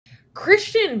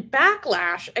Christian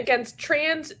backlash against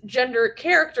transgender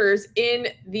characters in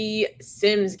the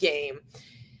Sims game.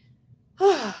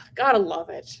 Gotta love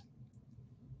it.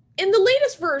 In the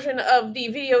latest version of the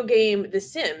video game The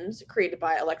Sims, created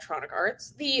by Electronic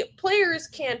Arts, the players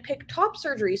can pick top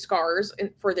surgery scars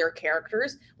for their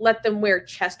characters, let them wear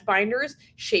chest binders,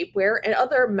 shapewear, and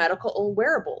other medical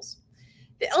wearables.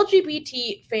 The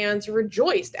LGBT fans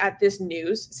rejoiced at this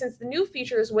news since the new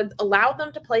features would allow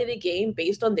them to play the game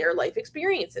based on their life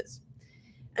experiences.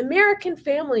 American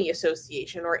Family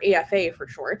Association, or AFA for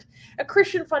short, a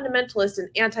Christian fundamentalist and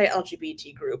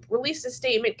anti-LGBT group, released a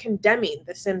statement condemning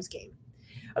the Sims game.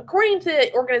 According to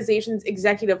the organization's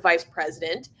executive vice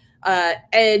president,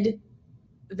 Ed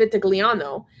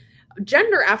Vitagliano,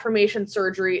 gender affirmation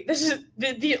surgery, this is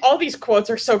all these quotes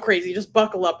are so crazy, just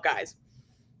buckle up, guys.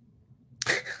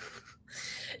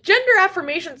 Gender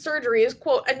affirmation surgery is,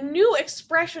 quote, a new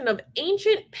expression of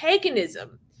ancient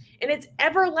paganism and its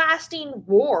everlasting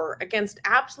war against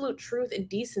absolute truth and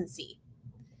decency.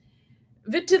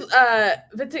 Vitagliano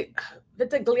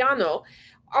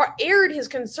aired his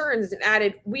concerns and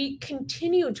added, "We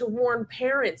continue to warn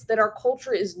parents that our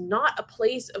culture is not a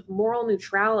place of moral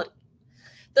neutrality.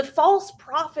 The false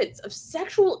prophets of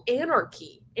sexual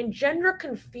anarchy and gender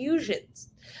confusions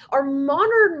are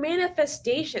modern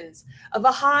manifestations of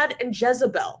Ahab and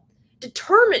Jezebel,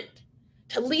 determined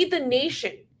to lead the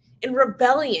nation in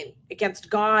rebellion against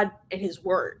God and his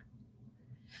word.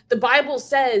 The Bible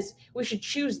says we should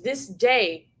choose this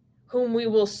day whom we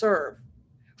will serve.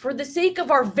 For the sake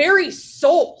of our very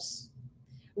souls,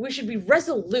 we should be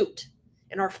resolute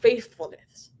in our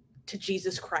faithfulness to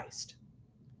Jesus Christ."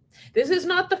 This is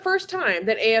not the first time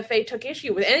that AFA took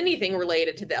issue with anything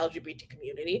related to the LGBT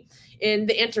community in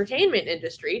the entertainment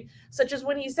industry, such as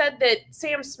when he said that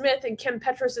Sam Smith and Kim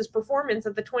Petras' performance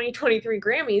at the 2023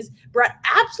 Grammys brought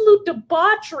absolute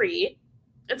debauchery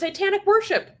and satanic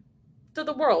worship to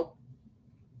the world.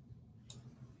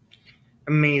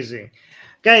 Amazing.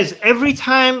 Guys, every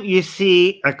time you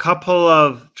see a couple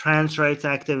of trans rights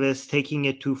activists taking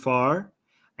it too far,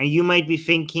 and you might be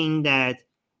thinking that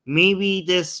maybe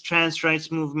this trans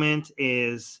rights movement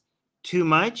is too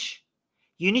much,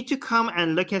 you need to come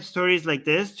and look at stories like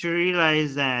this to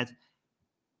realize that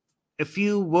a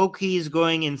few wokies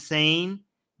going insane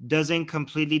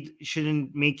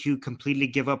shouldn't make you completely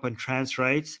give up on trans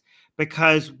rights,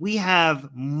 because we have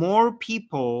more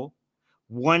people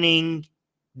wanting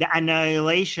the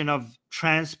annihilation of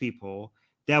trans people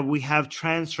than we have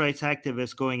trans rights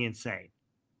activists going insane,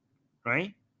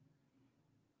 right?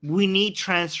 We need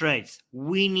trans rights.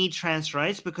 We need trans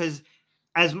rights because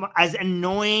as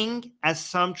annoying as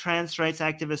some trans rights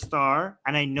activists are,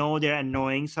 and I know they're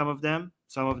annoying, some of them,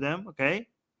 okay?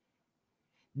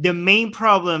 The main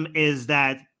problem is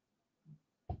that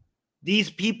these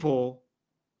people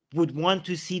would want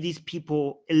to see these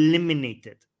people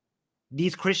eliminated.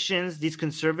 These Christians, these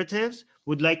conservatives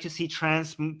would like to see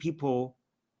trans people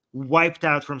wiped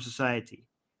out from society,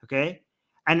 okay?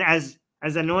 And as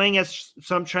annoying as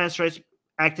some trans rights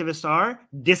activists are,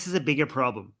 this is a bigger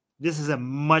problem. This is a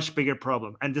much bigger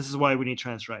problem. And this is why we need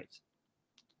trans rights.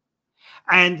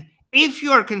 And if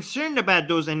you are concerned about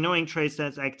those annoying trans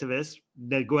rights activists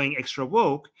that are going extra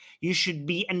woke, you should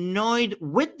be annoyed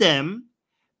with them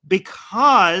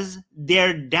because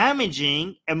they're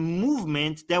damaging a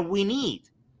movement that we need.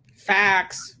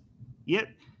 Facts. Yep.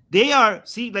 They are,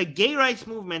 see, like gay rights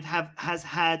movement has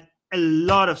had a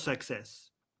lot of success.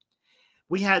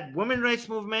 We had women's rights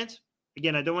movement.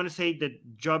 Again, I don't want to say the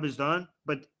job is done,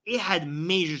 but it had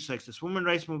major success. Women's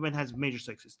rights movement has major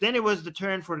success. Then it was the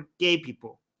turn for gay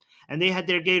people, and they had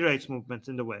their gay rights movement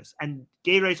in the West. And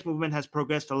gay rights movement has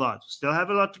progressed a lot. Still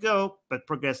have a lot to go, but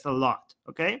progressed a lot,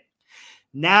 okay?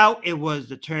 Now it was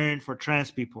the turn for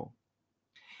trans people.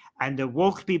 And the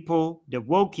woke people, the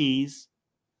wokies,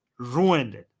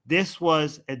 ruined it. This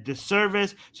was a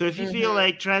disservice. So if you feel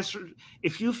like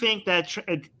if you think that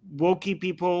wokey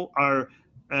people are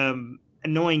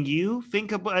annoying you,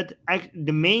 think about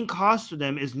the main cost to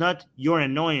them is not your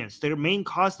annoyance. Their main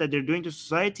cost that they're doing to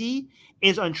society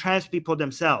is on trans people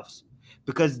themselves,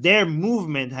 because their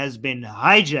movement has been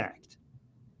hijacked.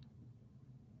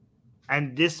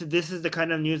 And this is the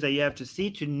kind of news that you have to see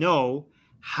to know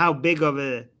how big of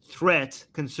a threat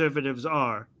conservatives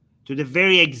are to the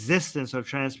very existence of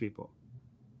trans people.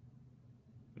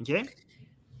 Okay?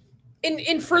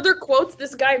 In further quotes,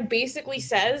 this guy basically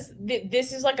says that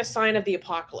this is like a sign of the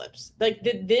apocalypse. Like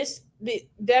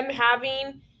them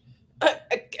having a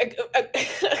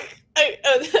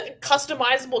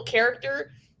customizable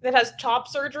character that has top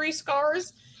surgery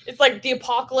scars. It's like the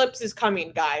apocalypse is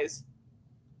coming, guys.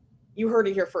 You heard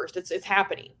it here first. It's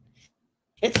happening.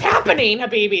 It's happening,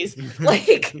 Habibis.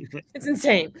 Like, it's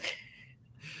insane.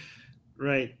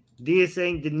 Right. D is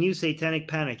saying the new satanic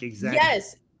panic. Exactly.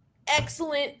 Yes.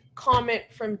 Excellent comment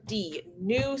from D.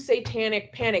 New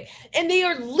satanic panic. And they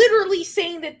are literally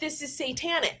saying that this is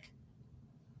satanic.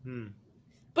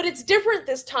 But it's different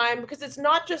this time because it's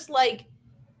not just like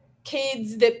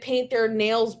kids that paint their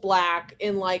nails black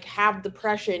and like have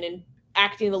depression and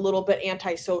acting a little bit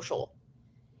antisocial.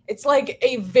 It's like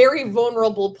a very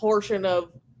vulnerable portion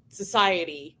of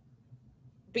society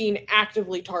being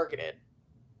actively targeted.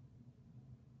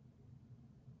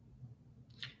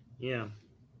 Yeah.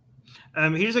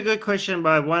 Here's a good question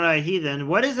by One Eye Heathen.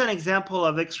 What is an example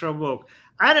of extra woke?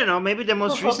 I don't know. Maybe the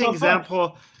most recent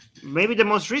example. Maybe the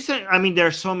most recent. I mean, there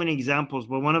are so many examples,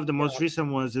 but one of the most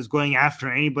recent ones is going after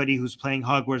anybody who's playing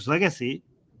Hogwarts Legacy.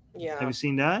 Yeah. Have you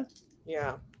seen that?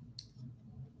 Yeah.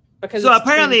 Because so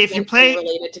apparently, if you play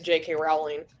related to J.K.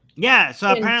 Rowling. Yeah.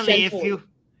 So apparently,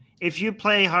 if you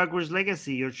play Hogwarts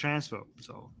Legacy, you're transphobe.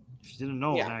 So if you didn't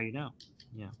know, now you know.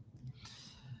 Yeah.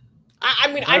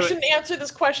 I mean, I shouldn't answer this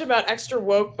question about extra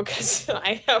woke because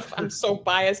I'm so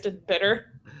biased and bitter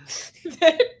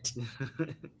that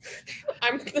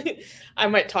I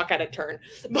might talk out of turn.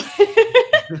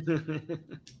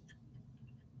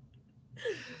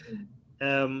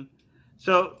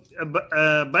 So,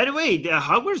 by the way, the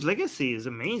Hogwarts Legacy is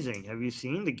amazing. Have you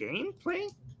seen the gameplay?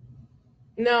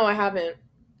 No, I haven't.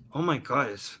 Oh my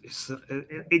god,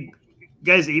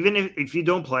 guys, even if you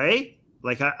don't play,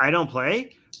 like I don't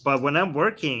play, but when I'm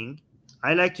working,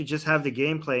 I like to just have the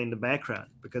gameplay in the background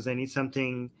because I need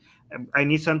something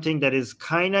that is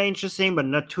kind of interesting but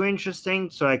not too interesting,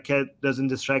 so doesn't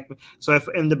distract me. So if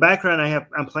in the background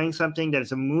I'm playing something that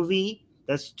is a movie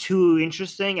that's too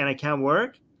interesting and I can't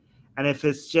work, and if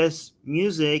it's just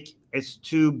music, it's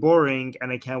too boring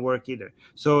and I can't work either.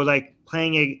 So like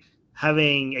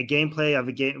having a gameplay of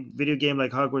video game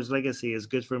like Hogwarts Legacy is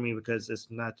good for me because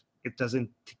it doesn't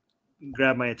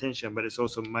grab my attention, but it's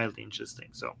also mildly interesting.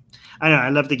 So I know I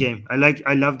love the game. I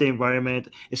love the environment.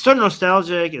 It's so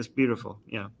nostalgic. It's beautiful.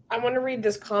 Yeah. I want to read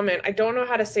this comment. I don't know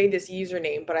how to say this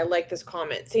username, but I like this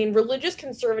comment saying religious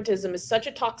conservatism is such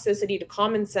a toxicity to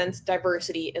common sense,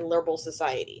 diversity, and liberal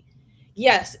society.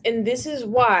 Yes, and this is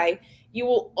why you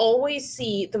will always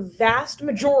see the vast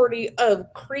majority of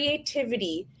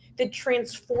creativity that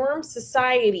transforms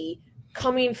society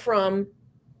coming from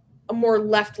a more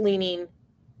left-leaning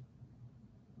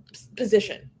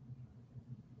position,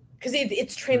 because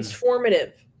it's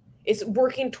transformative. It's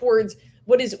working towards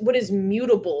what is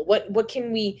mutable. What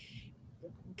can we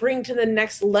bring to the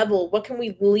next level? What can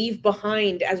we leave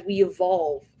behind as we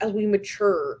evolve, as we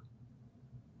mature?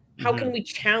 How can we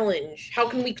challenge? How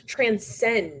can we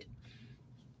transcend?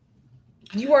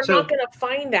 You are not going to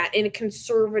find that in a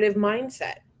conservative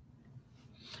mindset.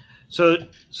 So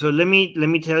let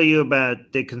me tell you about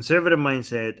the conservative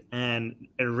mindset and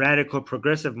a radical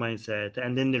progressive mindset,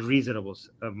 and then the reasonable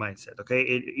mindset. Okay,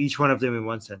 each one of them in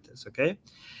one sentence. Okay,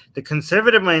 the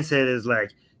conservative mindset is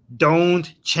like,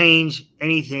 don't change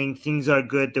anything. Things are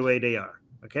good the way they are.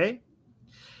 Okay.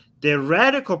 The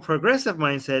radical progressive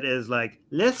mindset is like,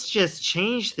 let's just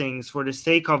change things for the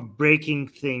sake of breaking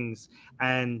things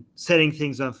and setting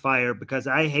things on fire because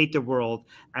I hate the world,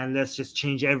 and let's just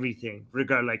change everything,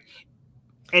 like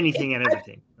anything and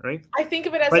everything, right? I think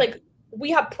of it as like,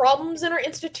 we have problems in our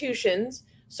institutions,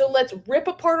 so let's rip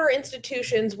apart our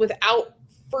institutions without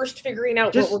first figuring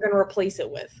out what we're going to replace it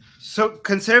with. So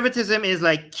conservatism is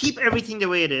like, keep everything the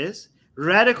way it is.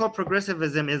 Radical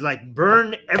progressivism is like,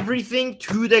 burn everything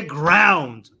to the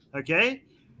ground. Okay,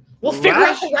 we'll figure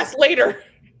out the rest later.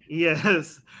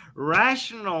 Yes.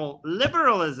 Rational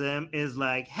liberalism is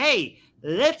like, hey,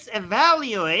 let's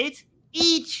evaluate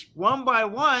each one by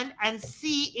one and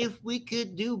see if we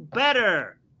could do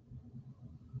better.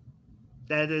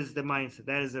 That is the mindset.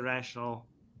 That is the rational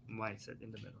mindset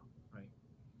in the middle, right?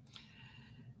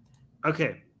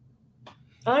 Okay.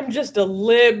 I'm just a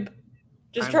lib,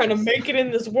 trying to make it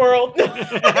in this world.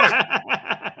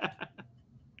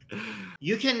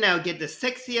 You can now get the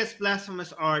sexiest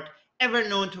blasphemous art ever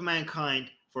known to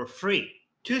mankind for free.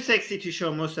 Too sexy to show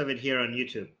most of it here on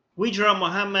YouTube. We draw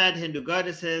Muhammad, Hindu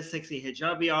goddesses, sexy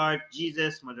hijabi art,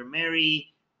 Jesus, Mother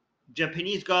Mary,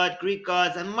 Japanese god, Greek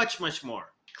gods, and much, much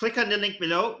more. Click on the link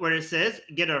below where it says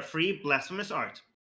get our free blasphemous art.